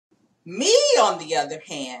Me, on the other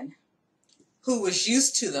hand, who was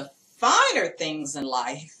used to the finer things in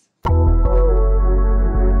life,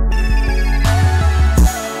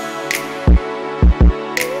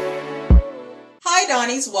 Hi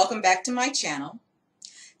Dawnies, welcome back to my channel.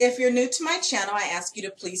 If you're new to my channel, I ask you to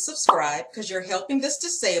please subscribe because you're helping this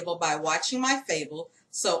disabled by watching my fable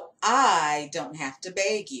so I don't have to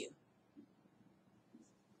beg you.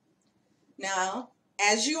 Now,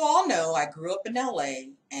 as you all know, I grew up in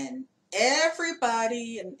LA and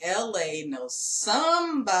everybody in LA knows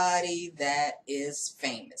somebody that is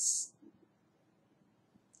famous.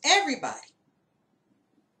 Everybody.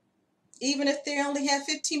 Even if they only have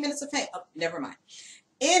 15 minutes of fame. Oh, never mind.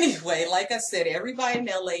 Anyway, like I said, everybody in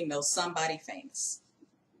LA knows somebody famous.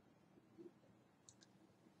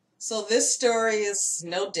 So this story is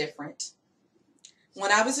no different.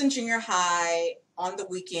 When I was in junior high, on the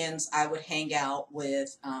weekends, I would hang out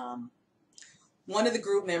with one of the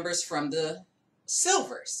group members from the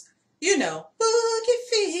Sylvers. You know, Boogie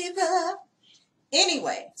Fever.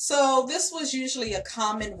 Anyway, so this was usually a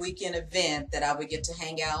common weekend event that I would get to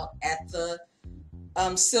hang out at the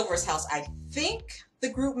Sylver's house. I think the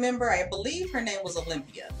group member, I believe her name was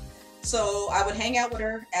Olympia. So I would hang out with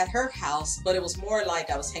her at her house, but it was more like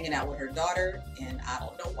I was hanging out with her daughter, and I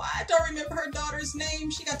don't know why I don't remember her daughter's name.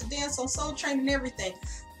 She got to dance on Soul Train and everything.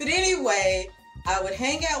 But anyway, I would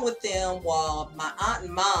hang out with them while my aunt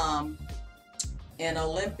and mom and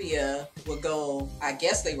Olympia would go, I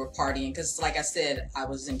guess they were partying, because like I said, I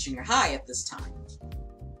was in junior high at this time.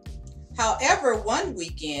 However, one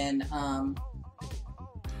weekend,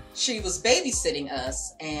 she was babysitting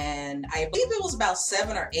us, and I believe it was about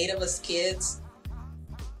 7 or 8 of us kids.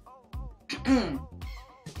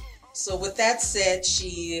 So with that said,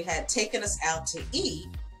 she had taken us out to eat,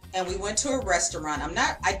 and we went to a restaurant.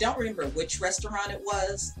 I don't remember which restaurant it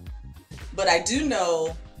was, but I do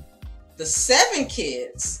know the 7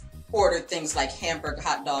 kids ordered things like hamburger,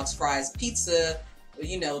 hot dogs, fries, pizza,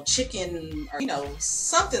 you know, chicken, or, you know,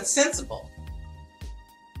 something sensible.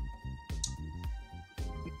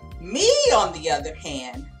 Me, on the other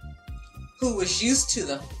hand, who was used to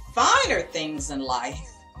the finer things in life,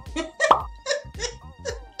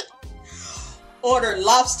 ordered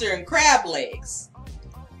lobster and crab legs.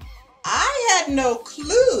 I had no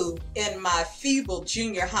clue in my feeble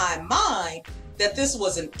junior high mind that this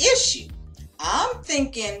was an issue. I'm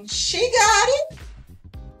thinking she got it,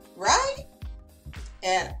 right?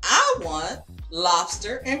 And I want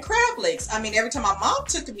lobster and crab legs. I mean, every time my mom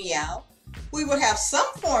took me out, we would have some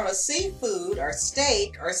form of seafood or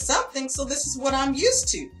steak or something, so this is what I'm used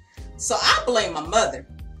to. So I blame my mother.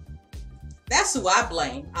 That's who I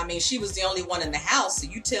blame. I mean, she was the only one in the house, so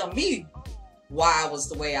you tell me why I was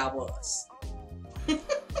the way I was.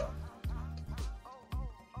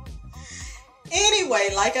 Anyway,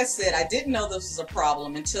 like I said, I didn't know this was a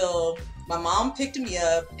problem until my mom picked me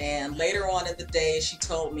up, and later on in the day, she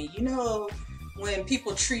told me, you know, when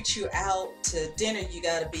people treat you out to dinner, you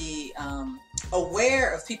got to be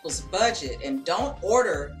aware of people's budget and don't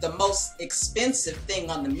order the most expensive thing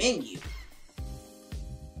on the menu.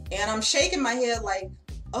 And I'm shaking my head like,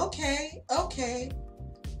 okay,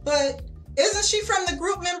 but isn't she from the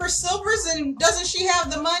group member Sylvers, and doesn't she have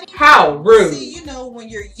the money? How rude. See, you know, when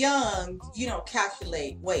you're young, you don't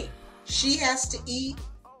calculate, wait, she has to eat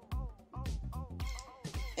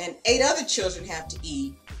and 8 other children have to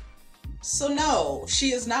eat. So no,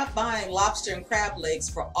 she is not buying lobster and crab legs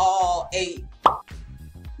for all 8,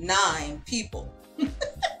 9 people.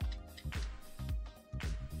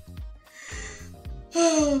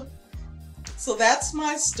 So that's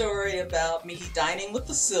my story about me dining with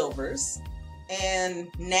the Sylvers. And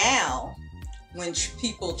now, when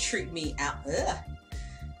people treat me out,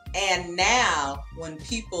 when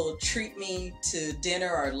people treat me to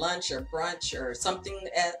dinner or lunch or brunch or something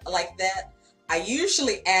like that, I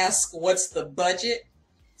usually ask what's the budget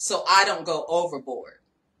so I don't go overboard.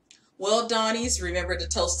 Well, Dawnies, remember to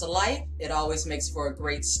toast to life. It always makes for a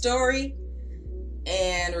great story.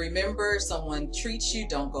 And remember, if someone treats you,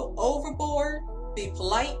 don't go overboard. Be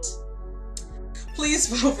polite. Please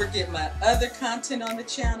don't forget my other content on the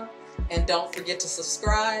channel. And don't forget to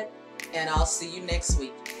subscribe. And I'll see you next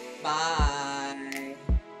week. Bye.